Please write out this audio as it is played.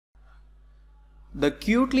The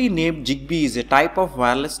cutely named Zigbee is a type of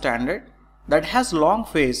wireless standard that has long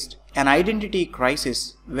faced an identity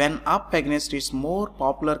crisis when up against its more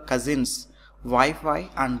popular cousins Wi-Fi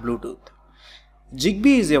and Bluetooth.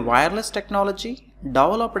 Zigbee is a wireless technology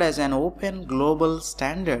developed as an open global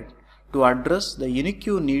standard to address the unique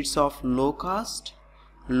needs of low-cost,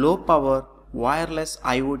 low-power wireless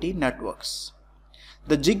IoT networks.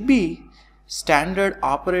 The Zigbee standard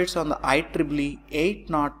operates on the IEEE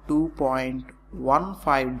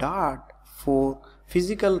 802.15.4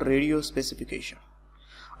 physical radio specification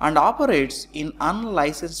and operates in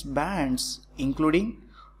unlicensed bands including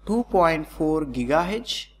 2.4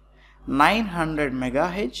 GHz, 900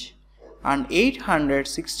 MHz and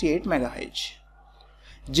 868 MHz.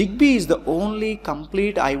 Zigbee is the only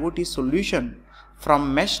complete IoT solution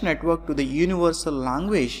from mesh network to the universal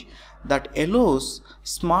language that allows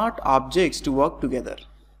smart objects to work together.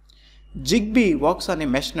 Zigbee works on a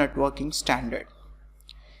mesh networking standard.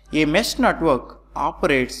 A mesh network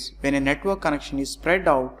operates when a network connection is spread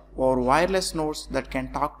out over wireless nodes that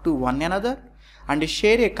can talk to one another and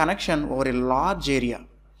share a connection over a large area.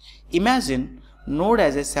 Imagine node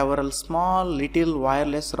as several small little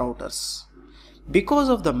wireless routers. Because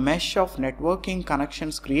of the mesh of networking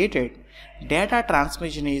connections created, data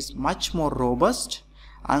transmission is much more robust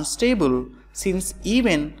and stable, since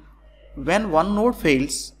even when one node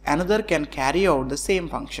fails, another can carry out the same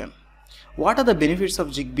function. What are the benefits of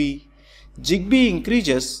Zigbee? Zigbee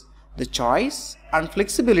increases the choice and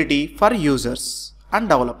flexibility for users and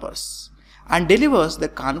developers and delivers the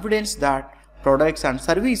confidence that products and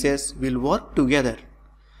services will work together.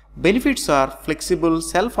 Benefits are flexible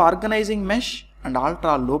self-organizing mesh and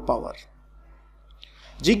ultra low power.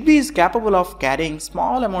 Zigbee is capable of carrying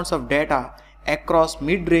small amounts of data across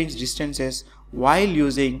mid-range distances while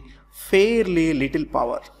using fairly little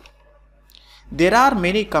power. There are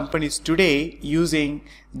many companies today using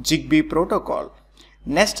Zigbee protocol.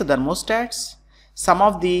 Nest thermostats, some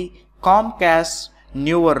of the Comcast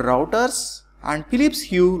newer routers and Philips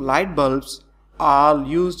Hue light bulbs all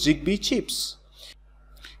use Zigbee chips.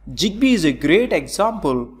 Zigbee is a great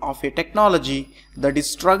example of a technology that is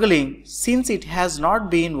struggling since it has not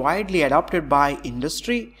been widely adopted by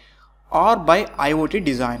industry or by IoT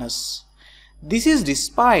designers. This is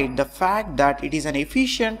despite the fact that it is an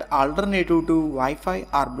efficient alternative to Wi-Fi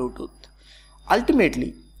or Bluetooth.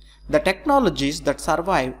 Ultimately, the technologies that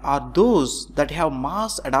survive are those that have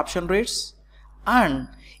mass adoption rates, and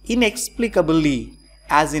inexplicably,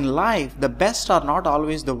 as in life, the best are not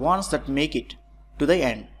always the ones that make it to the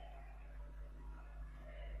end.